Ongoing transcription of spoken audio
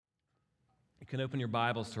can open your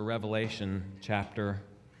Bibles to Revelation chapter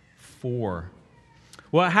 4.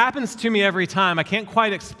 Well, it happens to me every time. I can't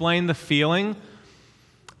quite explain the feeling,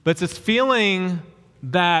 but it's this feeling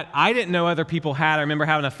that I didn't know other people had. I remember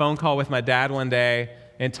having a phone call with my dad one day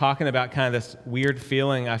and talking about kind of this weird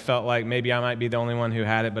feeling. I felt like maybe I might be the only one who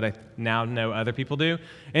had it, but I now know other people do.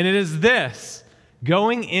 And it is this: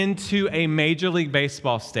 going into a Major League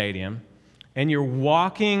Baseball stadium, and you're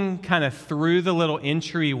walking kind of through the little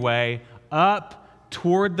entryway up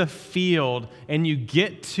toward the field, and you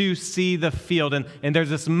get to see the field. And there's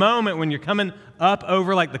this moment when you're coming up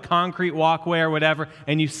over like the concrete walkway or whatever,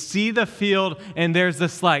 and you see the field, and there's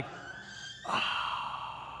this like,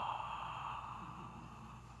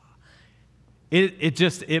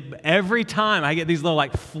 every time I get these little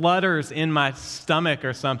like flutters in my stomach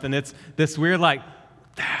or something. It's this weird like,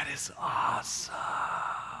 that is awesome.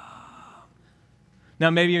 Now,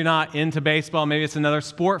 maybe you're not into baseball. Maybe it's another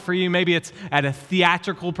sport for you. Maybe it's at a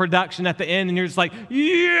theatrical production at the end, and you're just like,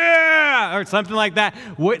 yeah, or something like that.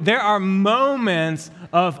 There are moments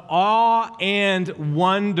of awe and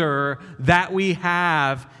wonder that we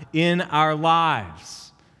have in our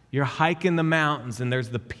lives. You're hiking the mountains, and there's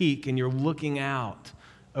the peak, and you're looking out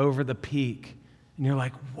over the peak, and you're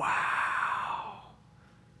like, wow.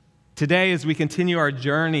 Today, as we continue our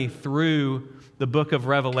journey through the book of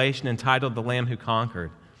Revelation entitled The Lamb Who Conquered,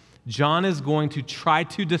 John is going to try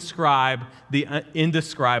to describe the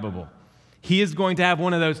indescribable. He is going to have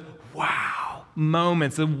one of those wow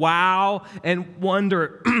moments, the wow and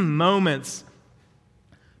wonder moments,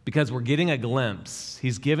 because we're getting a glimpse.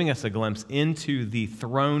 He's giving us a glimpse into the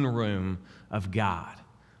throne room of God,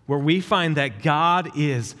 where we find that God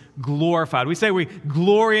is glorified. We say we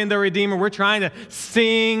glory in the Redeemer. We're trying to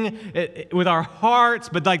sing it with our hearts,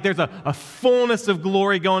 but like there's a fullness of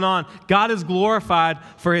glory going on. God is glorified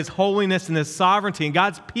for his holiness and his sovereignty, and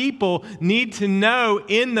God's people need to know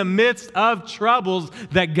in the midst of troubles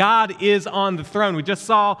that God is on the throne. We just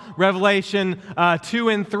saw Revelation 2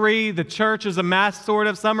 and 3. The church is a mess, sort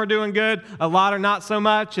of. Some are doing good, a lot are not so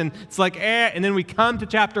much, and it's like, and then we come to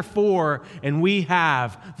chapter 4, and we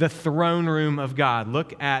have the throne room of God.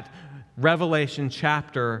 Look at Revelation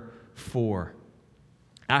chapter 4.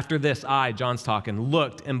 After this, I, John's talking,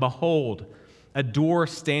 looked, and behold, a door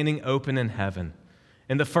standing open in heaven.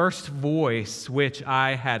 And the first voice which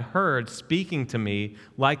I had heard speaking to me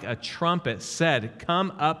like a trumpet said,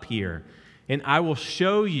 "Come up here, and I will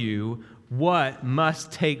show you what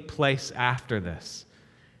must take place after this."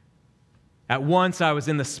 At once I was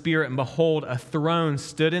in the Spirit, and behold, a throne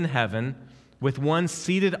stood in heaven, with one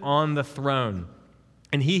seated on the throne.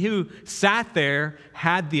 And he who sat there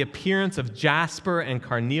had the appearance of jasper and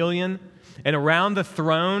carnelian, and around the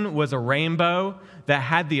throne was a rainbow that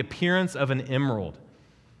had the appearance of an emerald.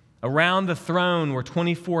 Around the throne were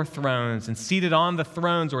 24 thrones, and seated on the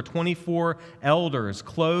thrones were 24 elders,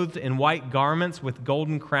 clothed in white garments with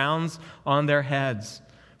golden crowns on their heads.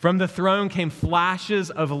 From the throne came flashes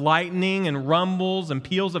of lightning and rumbles and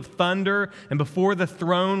peals of thunder, and before the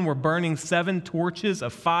throne were burning 7 torches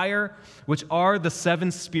of fire, which are the 7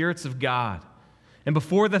 spirits of God. And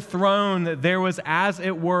before the throne there was as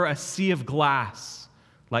it were a sea of glass,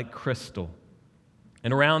 like crystal.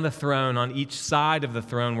 And around the throne, on each side of the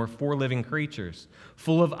throne, were 4 living creatures,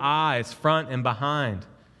 full of eyes, front and behind.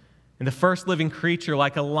 And the first living creature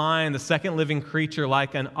like a lion, the second living creature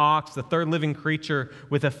like an ox, the third living creature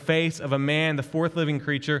with a face of a man, the fourth living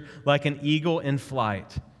creature like an eagle in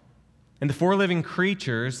flight. And the 4 living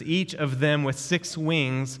creatures, each of them with 6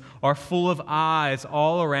 wings, are full of eyes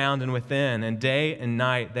all around and within, and day and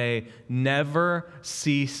night they never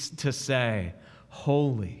cease to say,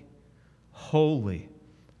 "Holy, holy,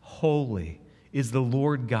 holy is the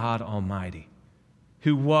Lord God Almighty,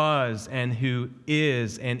 who was and who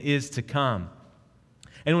is to come."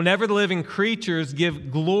 And whenever the living creatures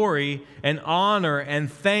give glory and honor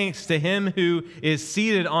and thanks to him who is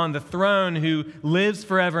seated on the throne, who lives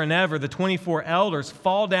forever and ever, the 24 elders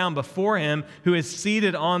fall down before him who is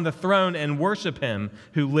seated on the throne and worship him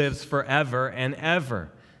who lives forever and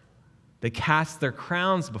ever. They cast their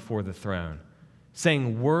crowns before the throne,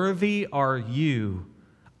 saying, "Worthy are you,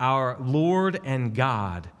 our Lord and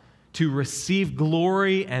God, to receive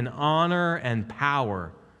glory and honor and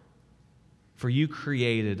power, for you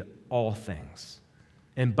created all things,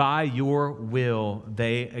 and by your will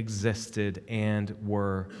they existed and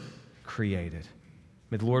were created."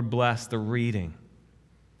 May the Lord bless the reading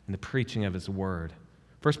and the preaching of his word.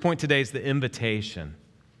 First point today is the invitation.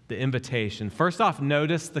 The invitation. First off,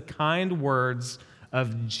 notice the kind words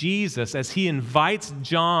of Jesus as he invites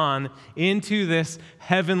John into this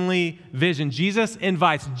heavenly vision. Jesus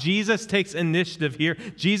takes initiative here.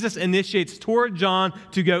 Jesus initiates toward John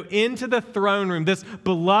to go into the throne room. This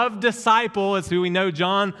beloved disciple, is who we know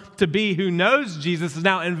John to be, who knows Jesus, is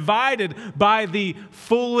now invited by the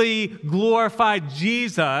fully glorified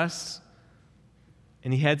Jesus,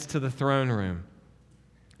 and he heads to the throne room.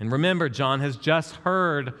 And remember, John has just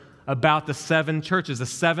heard about the 7 churches, the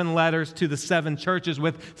 7 letters to the 7 churches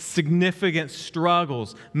with significant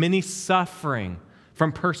struggles, many suffering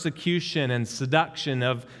from persecution and seduction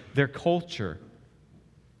of their culture.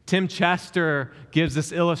 Tim Chester gives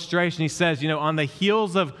this illustration. He says, on the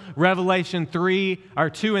heels of Revelation 2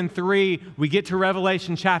 and 3, we get to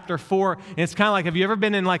Revelation chapter 4, and it's kind of like, have you ever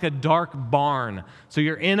been in like a dark barn? So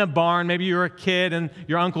you're in a barn, maybe you're a kid in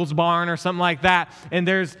your uncle's barn or something like that, and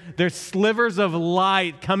there's slivers of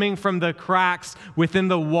light coming from the cracks within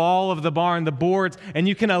the wall of the barn, the boards, and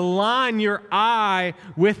you can align your eye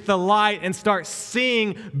with the light and start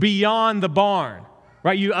seeing beyond the barn.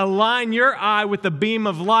 Right? You align your eye with the beam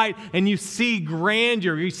of light and you see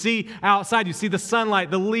grandeur. You see outside, you see the sunlight,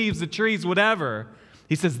 the leaves, the trees, whatever.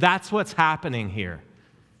 He says that's what's happening here.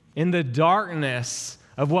 In the darkness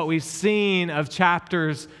of what we've seen of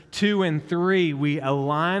chapters 2 and 3, we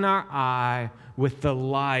align our eye with the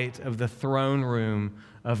light of the throne room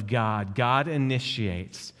of God. God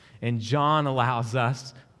initiates, and John allows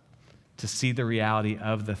us to see the reality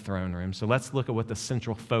of the throne room. So let's look at what the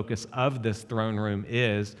central focus of this throne room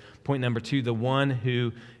is. Point number 2, the one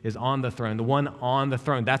who is on the throne. The one on the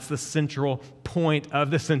throne. That's the central point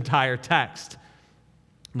of this entire text.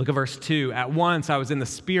 Look at verse 2. At once I was in the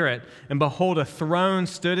Spirit, and behold, a throne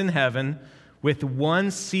stood in heaven, with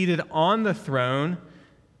one seated on the throne,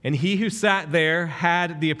 and he who sat there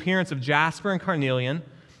had the appearance of jasper and carnelian,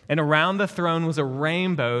 and around the throne was a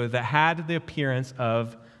rainbow that had the appearance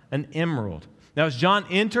of an emerald. Now, as John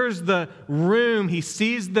enters the room, he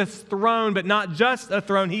sees this throne, but not just a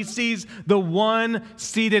throne. He sees the one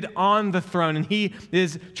seated on the throne, and he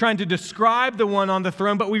is trying to describe the one on the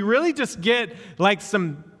throne, but we really just get like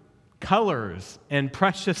some colors and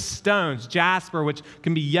precious stones. Jasper, which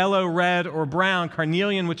can be yellow, red, or brown.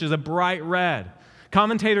 Carnelian, which is a bright red.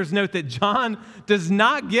 Commentators note that John does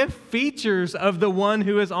not give features of the one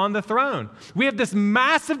who is on the throne. We have this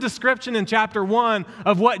massive description in chapter 1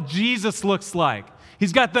 of what Jesus looks like.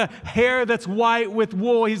 He's got the hair that's white with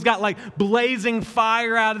wool. He's got like blazing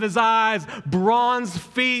fire out of his eyes, bronze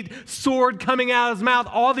feet, sword coming out of his mouth,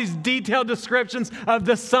 all these detailed descriptions of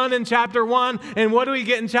the Son in chapter 1. And what do we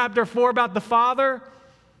get in chapter 4 about the Father?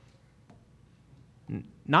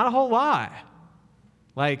 Not a whole lot.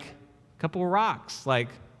 Like couple of rocks,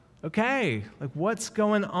 okay, what's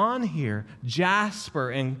going on here?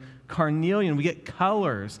 Jasper and carnelian, we get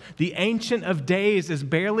colors. The Ancient of Days is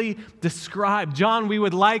barely described. John, we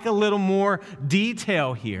would like a little more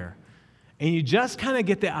detail here. And you just kind of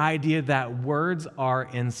get the idea that words are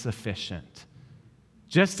insufficient.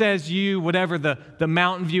 Just as you, whatever, the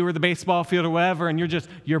mountain view or the baseball field or whatever, and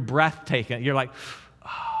you're breathtaking. You're like,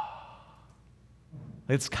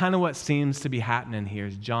 it's kind of what seems to be happening here.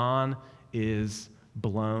 John is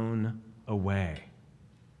blown away.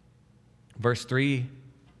 Verse 3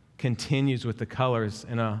 continues with the colors,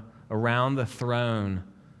 and around the throne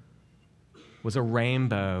was a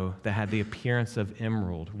rainbow that had the appearance of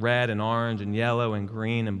emerald, red and orange and yellow and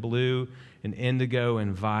green and blue and indigo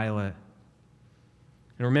and violet.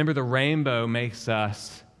 And remember, the rainbow makes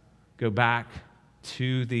us go back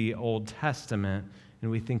to the Old Testament, and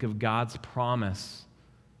we think of God's promise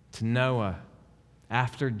to Noah: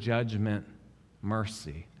 after judgment,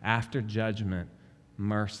 mercy. After judgment,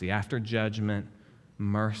 mercy. After judgment,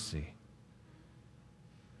 mercy.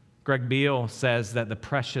 Greg Beale says that the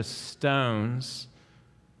precious stones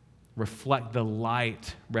reflect the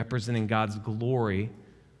light representing God's glory,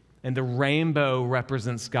 and the rainbow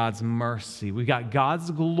represents God's mercy. We've got God's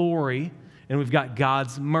glory, and we've got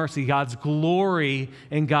God's mercy. God's glory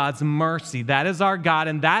and God's mercy. That is our God,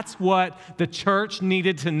 and that's what the church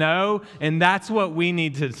needed to know, and that's what we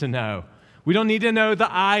needed to know. We don't need to know the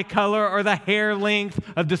eye color or the hair length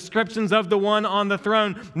of descriptions of the one on the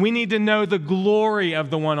throne. We need to know the glory of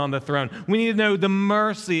the one on the throne. We need to know the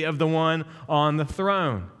mercy of the one on the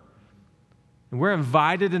throne. And we're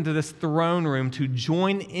invited into this throne room to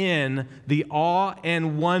join in the awe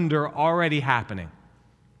and wonder already happening.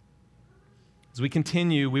 As we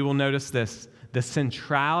continue, we will notice this: the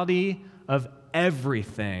centrality of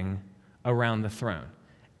everything around the throne.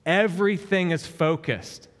 Everything is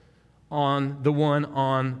focused on the one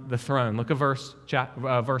on the throne. Look at verse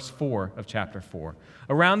 4 of chapter 4.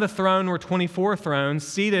 Around the throne were 24 thrones.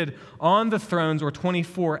 Seated on the thrones were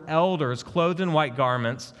 24 elders clothed in white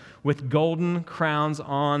garments with golden crowns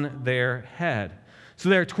on their head. So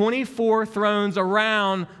there are 24 thrones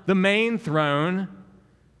around the main throne,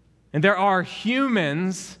 and there are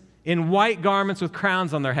humans in white garments with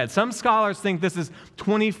crowns on their head. Some scholars think this is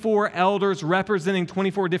 24 elders representing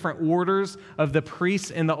 24 different orders of the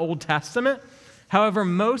priests in the Old Testament. However,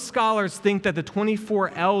 most scholars think that the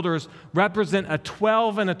 24 elders represent a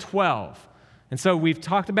 12 and a 12. And so we've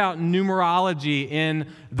talked about numerology in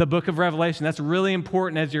the book of Revelation. That's really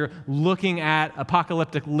important as you're looking at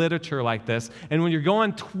apocalyptic literature like this. And when you're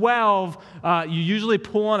going 12, you usually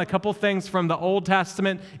pull on a couple things from the Old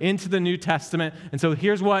Testament into the New Testament. And so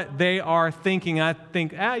here's what they are thinking. I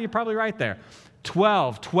think, you're probably right there.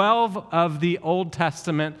 12 of the Old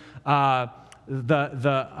Testament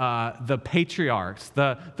the patriarchs,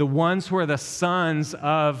 the ones who are the sons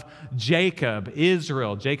of Jacob,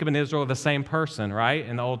 Israel. Jacob and Israel are the same person, right,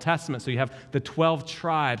 in the Old Testament. So you have the 12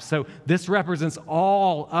 tribes. So this represents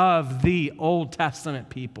all of the Old Testament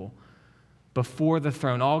people before the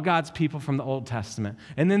throne, all God's people from the Old Testament.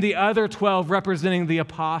 And then the other 12 representing the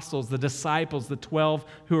apostles, the disciples, the 12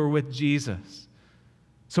 who are with Jesus.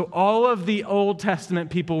 So all of the Old Testament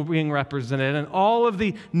people being represented and all of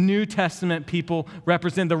the New Testament people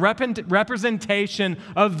represent the representation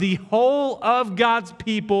of the whole of God's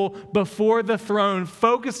people before the throne,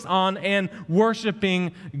 focused on and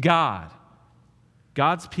worshiping God.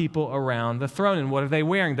 God's people around the throne. And what are they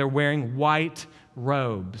wearing? They're wearing white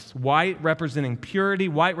robes. White representing purity,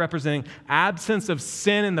 white representing absence of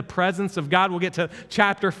sin in the presence of God. We'll get to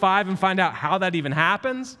chapter 5 and find out how that even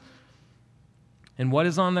happens. And what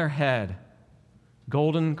is on their head?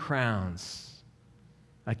 Golden crowns.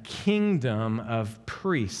 A kingdom of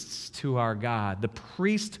priests to our God. The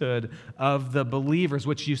priesthood of the believers,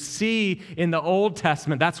 which you see in the Old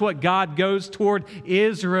Testament. That's what God goes toward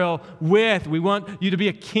Israel with. We want you to be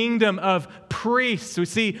a kingdom of priests. We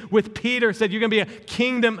see with Peter said, you're going to be a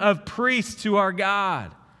kingdom of priests to our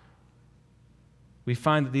God. We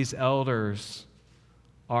find that these elders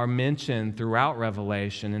are mentioned throughout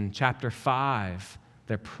Revelation. In chapter 5,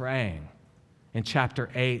 they're praying. In chapter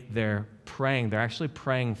 8, they're praying. They're actually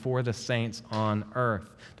praying for the saints on earth.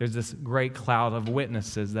 There's this great cloud of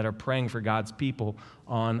witnesses that are praying for God's people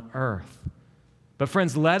on earth. But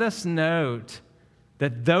friends, let us note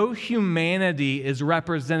that though humanity is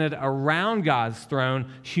represented around God's throne,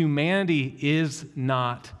 humanity is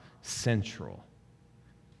not central.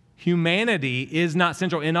 Humanity is not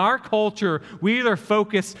central. In our culture, we either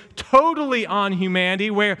focus totally on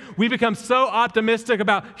humanity, where we become so optimistic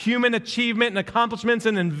about human achievement and accomplishments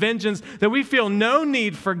and inventions that we feel no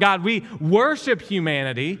need for God. We worship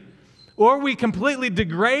humanity, or we completely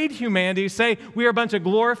degrade humanity, say we are a bunch of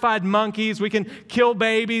glorified monkeys, we can kill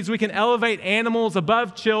babies, we can elevate animals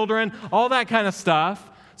above children, all that kind of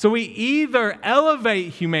stuff. So we either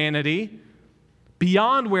elevate humanity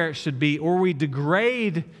beyond where it should be, or we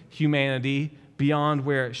degrade humanity beyond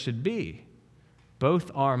where it should be.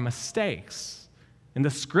 Both are mistakes. And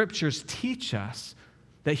the scriptures teach us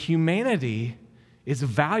that humanity is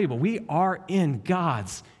valuable. We are in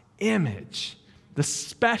God's image, the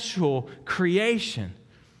special creation.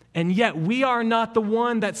 And yet we are not the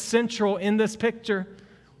one that's central in this picture.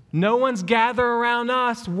 No one's gathered around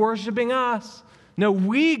us, worshiping us. No,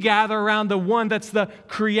 we gather around the one that's the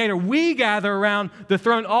creator. We gather around the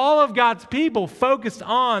throne. All of God's people focused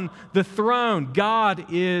on the throne. God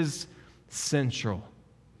is central.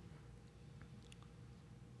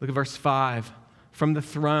 Look at verse 5. From the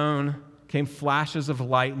throne came flashes of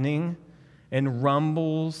lightning and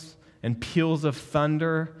rumbles and peals of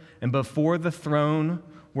thunder. And before the throne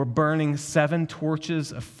were burning 7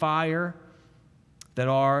 torches of fire that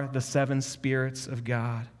are the 7 spirits of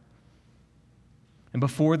God. And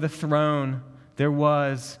before the throne, there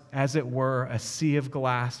was, as it were, a sea of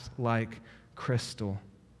glass like crystal.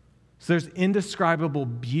 So there's indescribable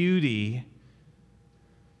beauty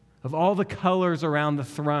of all the colors around the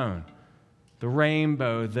throne. The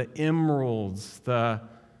rainbow, the emeralds, the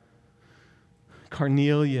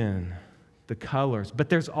carnelian, the colors. But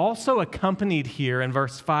there's also accompanied here in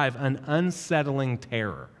verse 5 an unsettling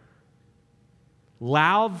terror.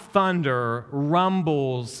 Loud thunder,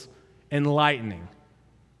 rumbles, and lightning.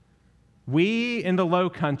 We in the Low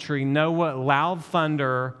Country know what loud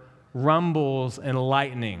thunder, rumbles, and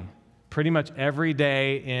lightning pretty much every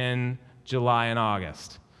day in July and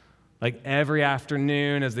August. Like every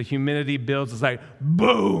afternoon as the humidity builds, it's like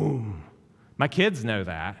boom. My kids know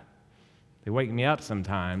that. They wake me up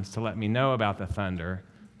sometimes to let me know about the thunder.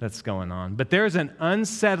 that's going on. But there's an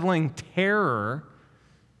unsettling terror.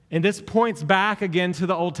 And this points back again to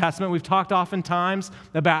the Old Testament. We've talked oftentimes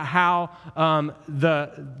about how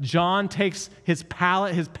John takes his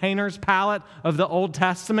palette, his painter's palette of the Old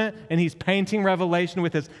Testament, and he's painting Revelation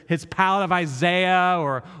with his palette of Isaiah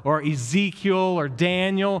or Ezekiel or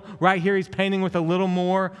Daniel. Right here, he's painting with a little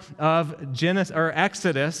more of Genesis or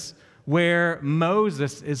Exodus, where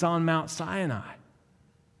Moses is on Mount Sinai.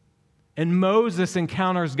 And Moses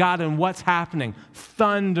encounters God, and what's happening?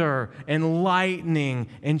 Thunder and lightning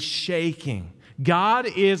and shaking. God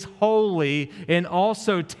is holy and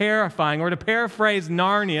also terrifying. Or to paraphrase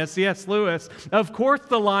Narnia, C.S. Lewis, of course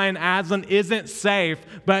the lion Aslan isn't safe,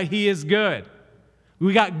 but he is good.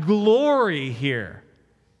 We got glory here,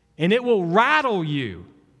 and it will rattle you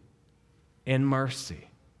in mercy.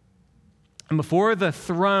 And before the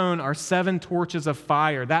throne are 7 torches of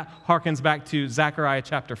fire. That harkens back to Zechariah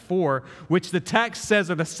chapter 4, which the text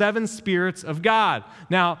says are the 7 spirits of God.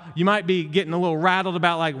 Now, you might be getting a little rattled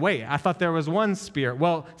about wait, I thought there was 1 spirit.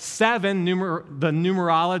 Well, 7, the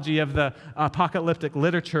numerology of the apocalyptic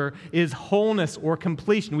literature, is wholeness or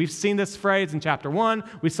completion. We've seen this phrase in chapter 1.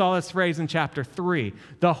 We saw this phrase in chapter 3.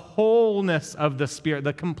 The wholeness of the Spirit,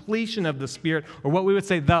 the completion of the Spirit, or what we would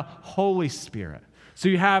say the Holy Spirit. So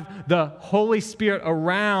you have the Holy Spirit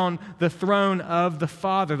around the throne of the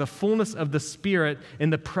Father, the fullness of the Spirit in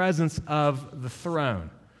the presence of the throne.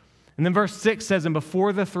 And then verse 6 says, and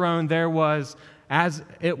before the throne there was, as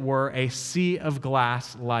it were, a sea of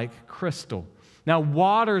glass like crystal. Now,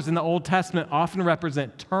 waters in the Old Testament often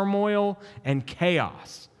represent turmoil and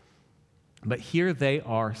chaos. But here they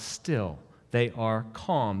are still. They are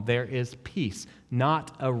calm. There is peace,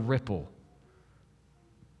 not a ripple.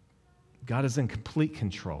 God is in complete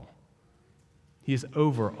control. He is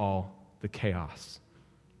over all the chaos.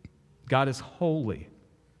 God is holy.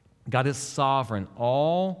 God is sovereign.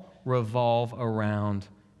 All revolve around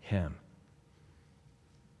him.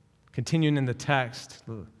 Continuing in the text,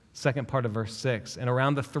 the second part of verse 6, and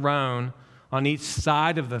around the throne, on each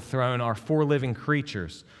side of the throne are 4 living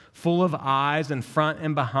creatures, full of eyes in front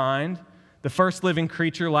and behind. The first living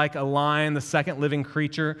creature like a lion, the second living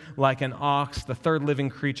creature like an ox, the third living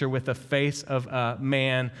creature with the face of a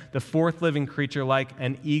man, the fourth living creature like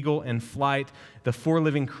an eagle in flight. The 4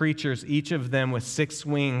 living creatures, each of them with 6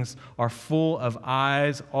 wings, are full of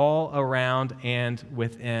eyes all around and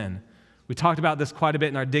within. We talked about this quite a bit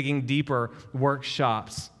in our Digging Deeper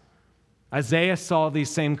workshops. Isaiah saw these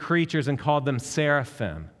same creatures and called them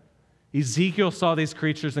seraphim. Ezekiel saw these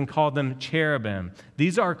creatures and called them cherubim.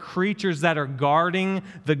 These are creatures that are guarding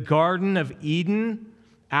the Garden of Eden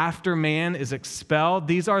after man is expelled.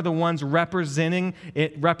 These are the ones represented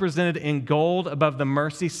in gold above the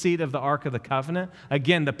mercy seat of the Ark of the Covenant.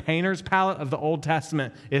 Again, the painter's palette of the Old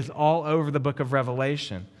Testament is all over the book of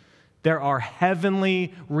Revelation. There are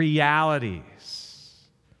heavenly realities.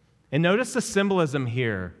 And notice the symbolism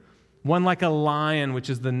here. One like a lion, which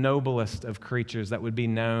is the noblest of creatures that would be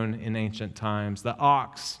known in ancient times. The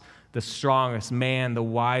ox, the strongest. Man, the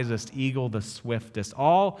wisest. Eagle, the swiftest.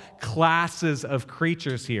 All classes of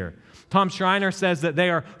creatures here. Tom Schreiner says that they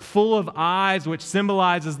are full of eyes, which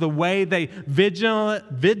symbolizes the way they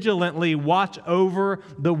vigilantly watch over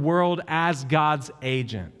the world as God's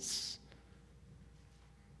agents.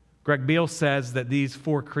 Greg Beale says that these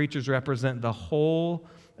 4 creatures represent the whole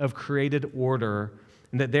of created order,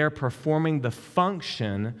 and that they're performing the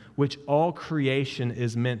function which all creation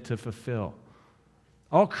is meant to fulfill.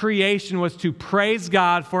 All creation was to praise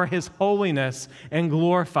God for his holiness and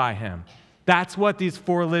glorify him. That's what these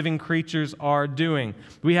 4 living creatures are doing.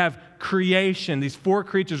 We have creation. These 4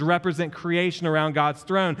 creatures represent creation around God's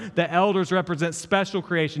throne. The elders represent special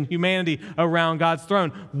creation, humanity around God's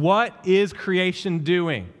throne. What is creation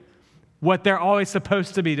doing? What they're always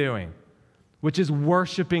supposed to be doing, which is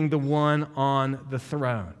worshiping the one on the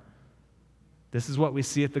throne. This is what we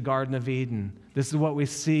see at the Garden of Eden. This is what we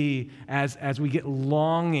see as we get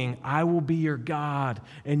longing. I will be your God,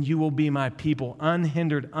 and you will be my people.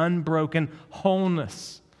 Unhindered, unbroken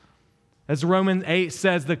wholeness. As Romans 8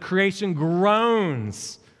 says, the creation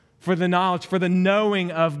groans for the knowledge, for the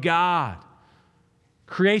knowing of God.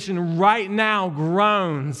 Creation right now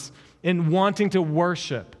groans in wanting to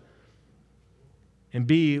worship and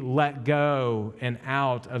be let go and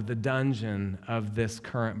out of the dungeon of this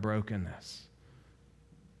current brokenness.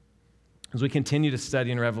 As we continue to study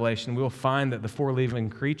in Revelation, we will find that the 4 living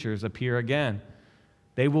creatures appear again.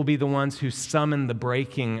 They will be the ones who summon the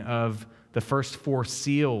breaking of the first 4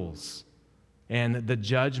 seals and the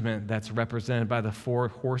judgment that's represented by the 4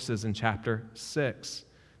 horses in chapter 6.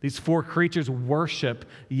 These 4 creatures worship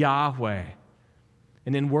Yahweh.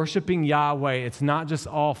 And in worshiping Yahweh, it's not just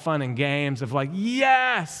all fun and games of like,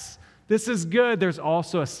 yes, this is good. There's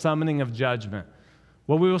also a summoning of judgment.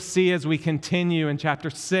 What we will see as we continue in chapter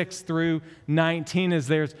 6 through 19 is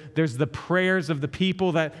there's the prayers of the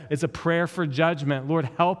people that is a prayer for judgment. Lord,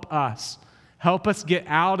 help us. Help us get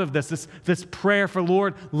out of this prayer for,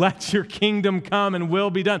 Lord, let your kingdom come and will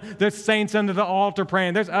be done. There's saints under the altar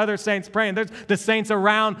praying. There's other saints praying. There's the saints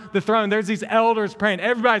around the throne. There's these elders praying.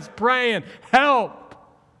 Everybody's praying, help.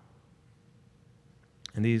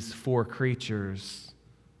 And these four creatures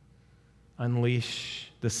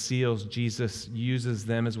unleash the seals. Jesus uses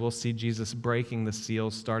them, as we'll see Jesus breaking the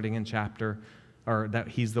seals starting in that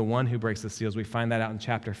he's the one who breaks the seals. We find that out in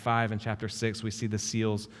chapter 5 and chapter 6. We see the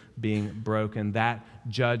seals being broken. That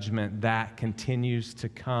judgment that continues to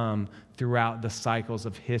come throughout the cycles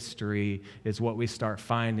of history is what we start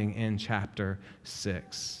finding in chapter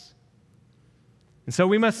 6. And so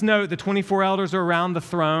we must note the 24 elders are around the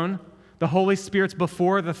throne. The Holy Spirit's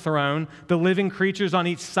before the throne, the living creatures on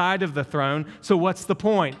each side of the throne. So what's the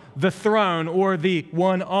point? The throne, or the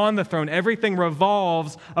one on the throne. Everything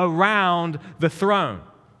revolves around the throne.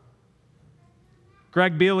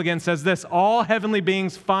 Greg Beale again says this: all heavenly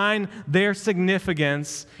beings find their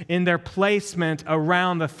significance in their placement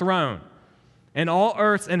around the throne. And all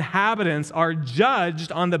earth's inhabitants are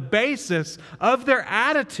judged on the basis of their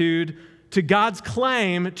attitude to God's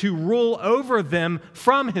claim to rule over them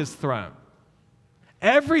from his throne.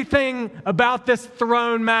 Everything about this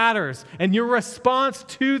throne matters, and your response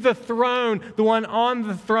to the throne, the one on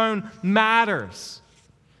the throne, matters.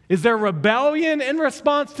 Is there rebellion in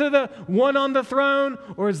response to the one on the throne,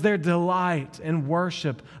 or is there delight and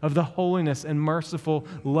worship of the holiness and merciful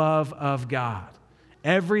love of God?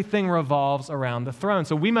 Everything revolves around the throne.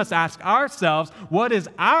 So we must ask ourselves, what is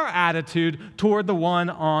our attitude toward the one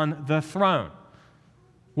on the throne?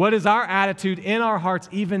 What is our attitude in our hearts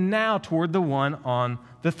even now toward the one on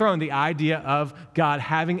the throne? The idea of God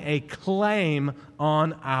having a claim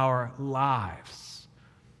on our lives.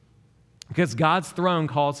 Because God's throne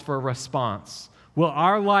calls for a response. Will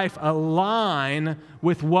our life align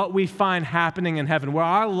with what we find happening in heaven? Will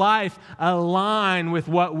our life align with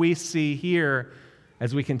what we see here?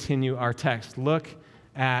 As we continue our text, look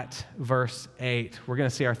at verse 8. We're going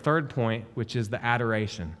to see our third point, which is the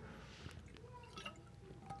adoration.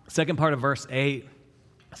 Second part of verse 8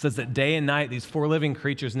 says that day and night, these four living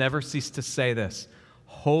creatures never cease to say this: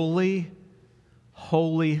 holy,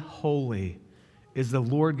 holy, holy is the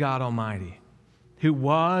Lord God Almighty, who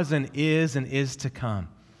was and is to come.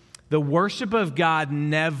 The worship of God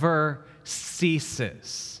never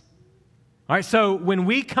ceases. All right, so when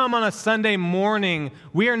we come on a Sunday morning,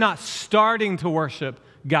 we are not starting to worship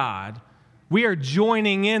God. We are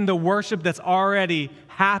joining in the worship that's already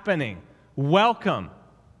happening. Welcome.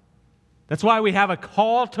 That's why we have a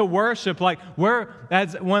call to worship. Like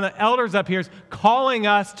as one of the elders up here is calling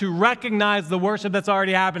us to recognize the worship that's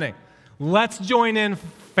already happening. Let's join in,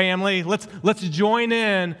 family. Let's join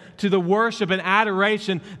in to the worship and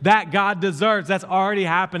adoration that God deserves. That's already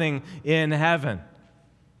happening in heaven.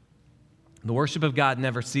 The worship of God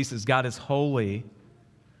never ceases. God is holy.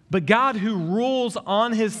 But God who rules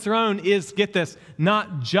on his throne is, get this,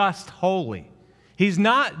 not just holy. He's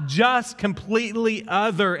not just completely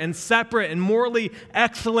other and separate and morally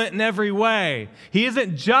excellent in every way. He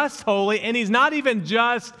isn't just holy, and he's not even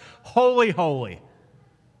just holy.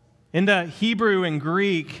 In the Hebrew and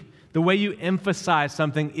Greek, the way you emphasize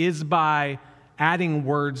something is by adding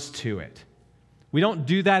words to it. We don't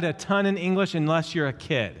do that a ton in English unless you're a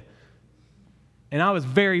kid. And I was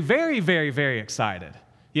very, very, very, very excited,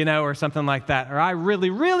 or something like that. Or I really,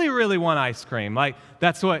 really, really want ice cream. Like,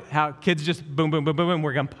 that's how kids just boom, boom, boom, boom, boom,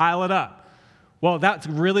 we're going to pile it up. Well, that's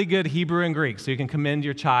really good Hebrew and Greek, so you can commend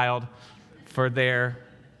your child for their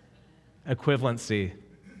equivalency.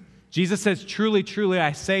 Jesus says, truly, truly,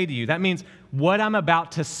 I say to you. That means what I'm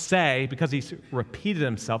about to say, because he's repeated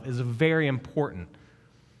himself, is very important.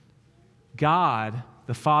 God,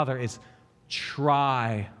 the Father, is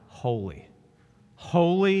tri-holy.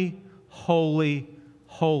 Holy, holy,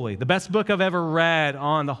 holy. The best book I've ever read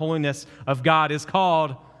on the holiness of God is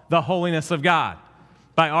called The Holiness of God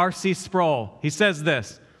by R.C. Sproul. He says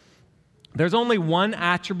this: there's only one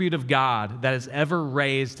attribute of God that is ever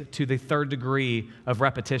raised to the third degree of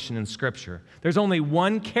repetition in Scripture. There's only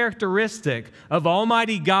one characteristic of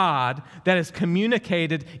Almighty God that is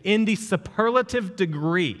communicated in the superlative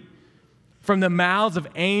degree from the mouths of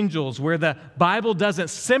angels, where the Bible doesn't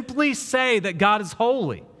simply say that God is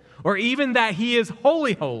holy, or even that he is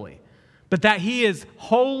holy, but that he is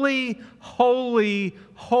holy, holy,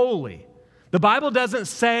 holy. The Bible doesn't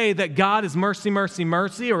say that God is mercy, mercy,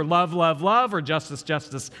 mercy, or love, love, love, or justice,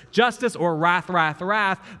 justice, justice, or wrath, wrath,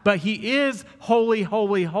 wrath, but he is holy,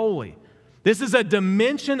 holy, holy. This is a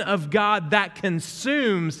dimension of God that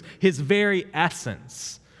consumes his very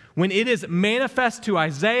essence. When it is manifest to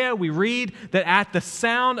Isaiah, we read that at the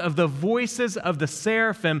sound of the voices of the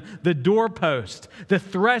seraphim, the doorpost, the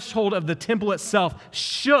threshold of the temple itself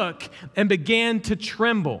shook and began to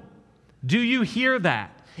tremble. Do you hear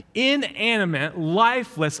that? Inanimate,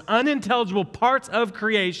 lifeless, unintelligible parts of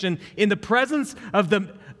creation in the presence of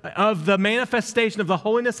the manifestation of the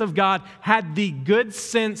holiness of God had the good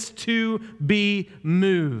sense to be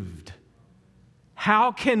moved.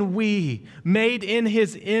 How can we, made in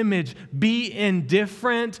his image, be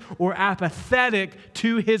indifferent or apathetic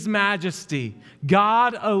to his majesty?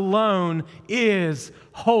 God alone is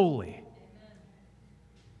holy.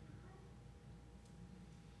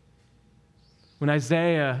 When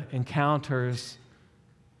Isaiah encounters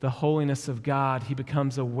the holiness of God, he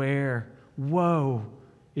becomes aware, woe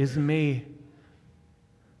is me.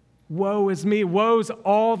 Woe is me. Woe's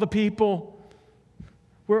all the people.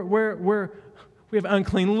 We have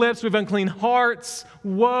unclean lips. We have unclean hearts.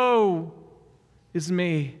 Woe is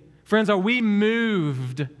me. Friends, are we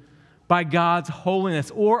moved by God's holiness,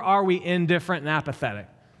 or are we indifferent and apathetic?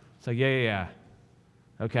 So, yeah.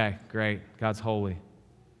 Okay, great. God's holy.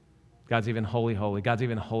 God's even holy, holy. God's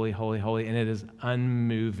even holy, holy, holy. And it is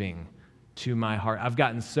unmoving to my heart. I've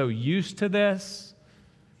gotten so used to this.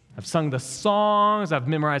 I've sung the songs. I've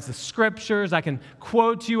memorized the scriptures. I can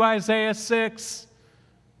quote you Isaiah 6.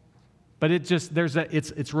 But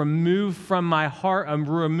it's removed from my heart. I'm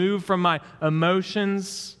removed from my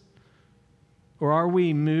emotions. Or are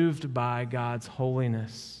we moved by God's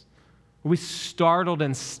holiness? Are we startled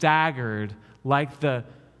and staggered like the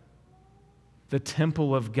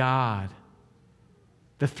temple of God,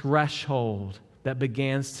 the threshold that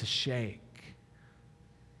begins to shake?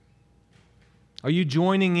 Are you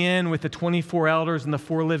joining in with the 24 elders and the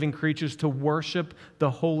 4 living creatures to worship the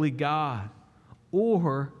holy God?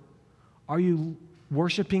 Or are you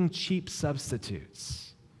worshiping cheap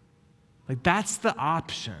substitutes? Like, that's the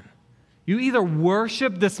option. You either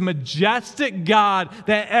worship this majestic God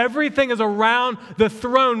that everything is around the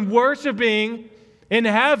throne worshiping in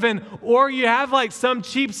heaven, or you have like some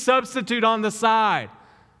cheap substitute on the side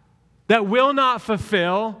that will not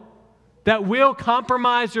fulfill, that will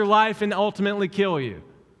compromise your life and ultimately kill you.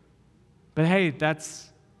 But hey, that's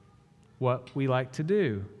what we like to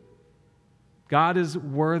do. God is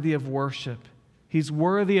worthy of worship. He's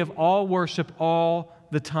worthy of all worship all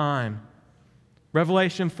the time.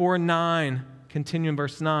 Revelation 4:9, continue in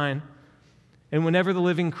verse 9. And whenever the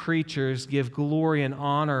living creatures give glory and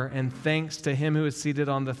honor and thanks to him who is seated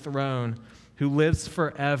on the throne, who lives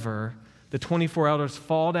forever, the 24 elders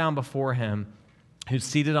fall down before him who's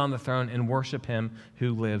seated on the throne and worship him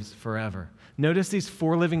who lives forever. Notice these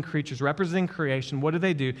 4 living creatures representing creation. What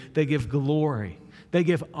do? They give glory. They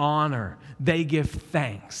give honor. They give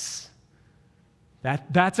thanks.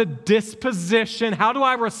 That's a disposition. How do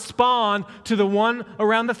I respond to the one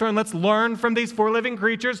around the throne? Let's learn from these 4 living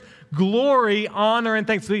creatures. Glory, honor, and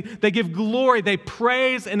thanks. They give glory. They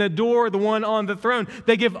praise and adore the one on the throne.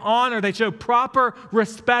 They give honor. They show proper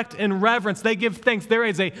respect and reverence. They give thanks. There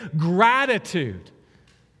is a gratitude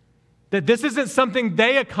that this isn't something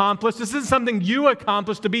they accomplished. This isn't something you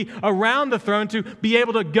accomplished to be around the throne, to be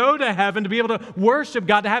able to go to heaven, to be able to worship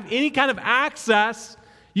God, to have any kind of access.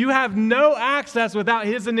 You have no access without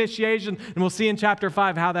his initiation, and we'll see in chapter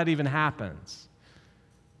 5 how that even happens.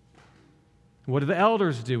 What do the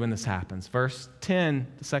elders do when this happens? Verse 10,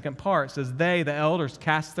 the second part, says, they, the elders,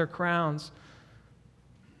 cast their crowns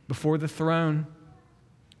before the throne,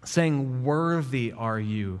 saying, worthy are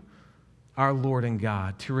you, our Lord and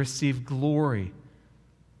God, to receive glory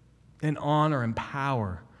and honor and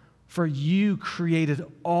power. For you created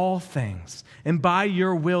all things, and by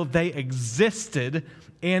your will they existed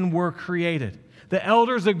and were created. The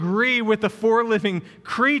elders agree with the 4 living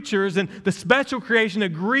creatures, and the special creation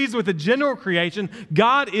agrees with the general creation.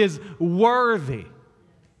 God is worthy.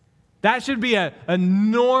 That should be a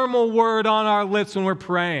normal word on our lips when we're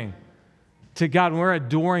praying to God, when we're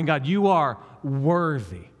adoring God. You are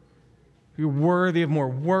worthy. You're worthy of more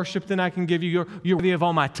worship than I can give you. You're worthy of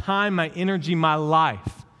all my time, my energy, my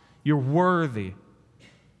life. You're worthy.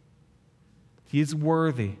 He is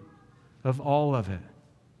worthy of all of it.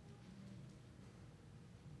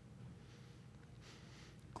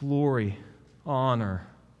 Glory, honor,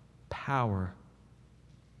 power.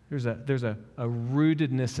 There's a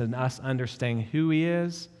rootedness in us understanding who he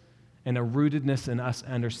is and a rootedness in us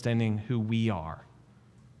understanding who we are.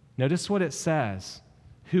 Notice what it says.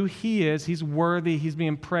 who he is. He's worthy. He's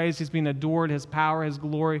being praised. He's being adored. His power, his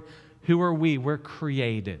glory. Who are we? We're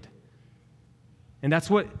created. And that's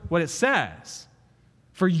what it says.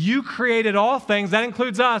 For you created all things. That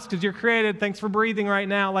includes us because you're created. Thanks for breathing right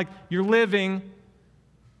now. Like you're living.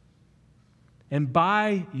 And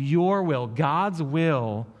by your will, God's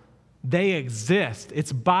will, they exist.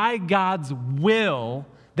 It's by God's will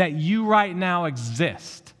that you right now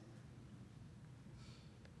exist.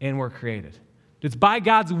 And we're created. It's by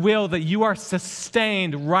God's will that you are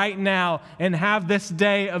sustained right now and have this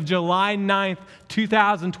day of July 9th,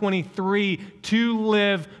 2023 to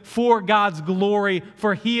live for God's glory,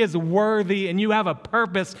 for He is worthy and you have a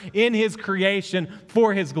purpose in His creation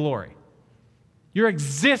for His glory. You're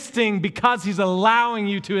existing because He's allowing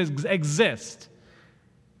you to exist.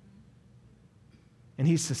 And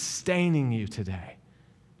He's sustaining you today.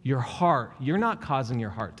 Your heart, you're not causing your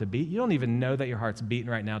heart to beat. You don't even know that your heart's beating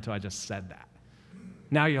right now until I just said that.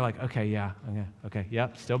 Now you're like, okay,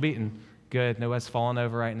 yep, still beating. Good, nobody's falling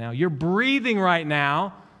over right now. You're breathing right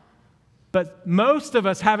now, but most of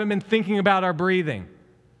us haven't been thinking about our breathing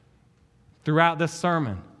throughout this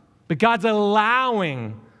sermon. But God's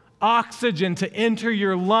allowing oxygen to enter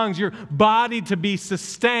your lungs, your body to be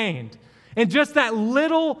sustained. And just that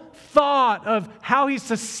little thought of how He's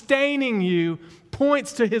sustaining you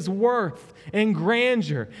points to His worth and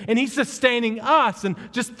grandeur. And He's sustaining us. And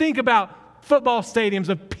just think about football stadiums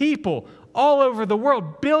of people all over the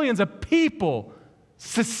world, billions of people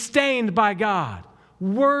sustained by God,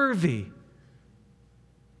 worthy.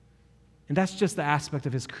 And that's just the aspect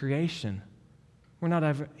of His creation. We're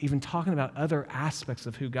not even talking about other aspects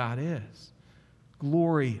of who God is.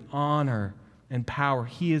 Glory, honor, and power.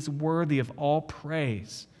 He is worthy of all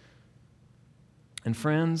praise. And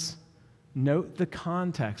friends, note the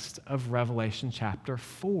context of Revelation chapter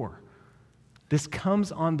 4. This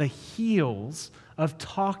comes on the heels of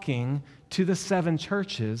talking to the 7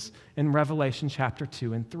 churches in Revelation chapter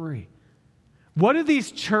 2 and 3. What do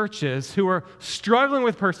these churches who are struggling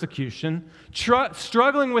with persecution,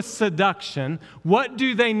 struggling with seduction, what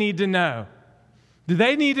do they need to know? Do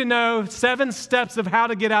they need to know 7 steps of how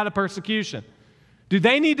to get out of persecution? Do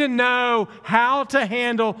they need to know how to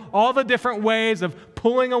handle all the different ways of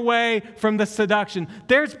pulling away from the seduction?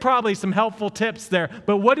 There's probably some helpful tips there,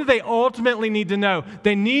 but what do they ultimately need to know?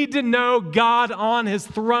 They need to know God on His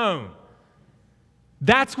throne.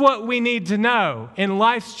 That's what we need to know. In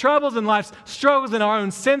life's troubles, in life's struggles, in our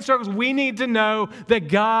own sin struggles, we need to know that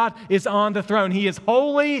God is on the throne. He is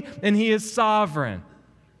holy and He is sovereign.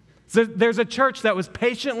 So there's a church that was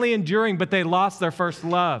patiently enduring, but they lost their first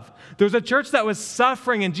love. There's a church that was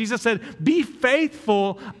suffering, and Jesus said, be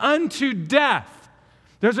faithful unto death.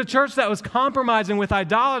 There's a church that was compromising with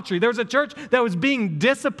idolatry. There was a church that was being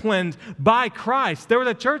disciplined by Christ. There was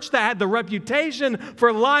a church that had the reputation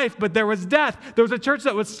for life, but there was death. There was a church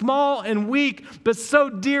that was small and weak, but so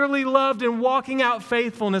dearly loved and walking out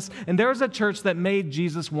faithfulness. And there was a church that made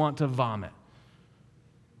Jesus want to vomit.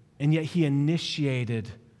 And yet He initiated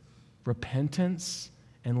repentance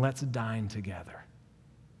and let's dine together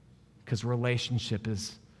because relationship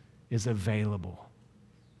is available.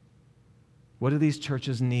 What do these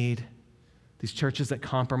churches need? These churches that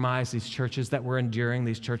compromise, these churches that were enduring,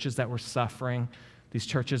 these churches that were suffering, these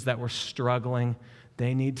churches that were struggling,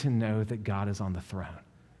 they need to know that God is on the throne.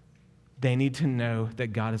 They need to know that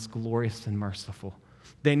God is glorious and merciful.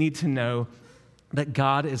 They need to know that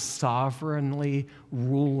God is sovereignly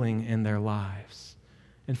ruling in their lives.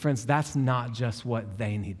 And friends, that's not just what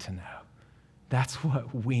they need to know. That's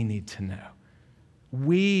what we need to know.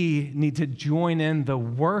 We need to join in the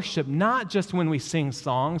worship, not just when we sing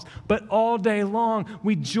songs, but all day long.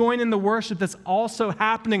 We join in the worship that's also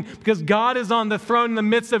happening because God is on the throne in the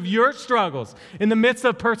midst of your struggles, in the midst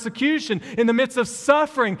of persecution, in the midst of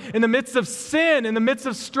suffering, in the midst of sin, in the midst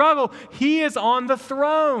of struggle. He is on the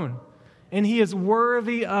throne, and He is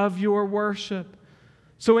worthy of your worship.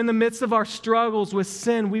 So in the midst of our struggles with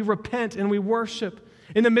sin, we repent and we worship.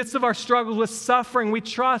 In the midst of our struggles with suffering, we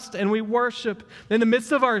trust and we worship. In the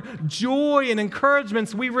midst of our joy and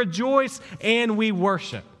encouragements, we rejoice and we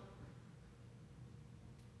worship.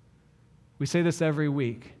 We say this every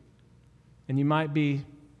week, and you might be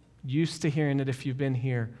used to hearing it if you've been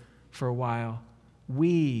here for a while.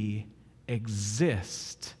 We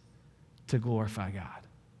exist to glorify God.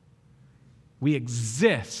 We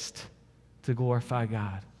exist to glorify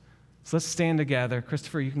God. So let's stand together.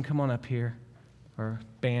 Christopher, you can come on up here, or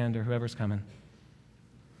band, or whoever's coming.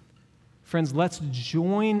 Friends, let's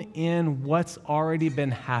join in what's already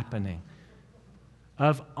been happening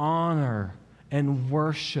of honor and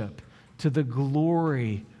worship to the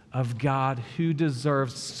glory of God who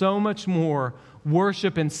deserves so much more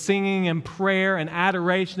worship and singing and prayer and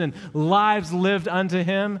adoration and lives lived unto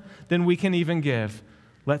him than we can even give.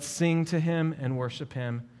 Let's sing to him and worship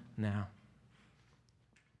him now.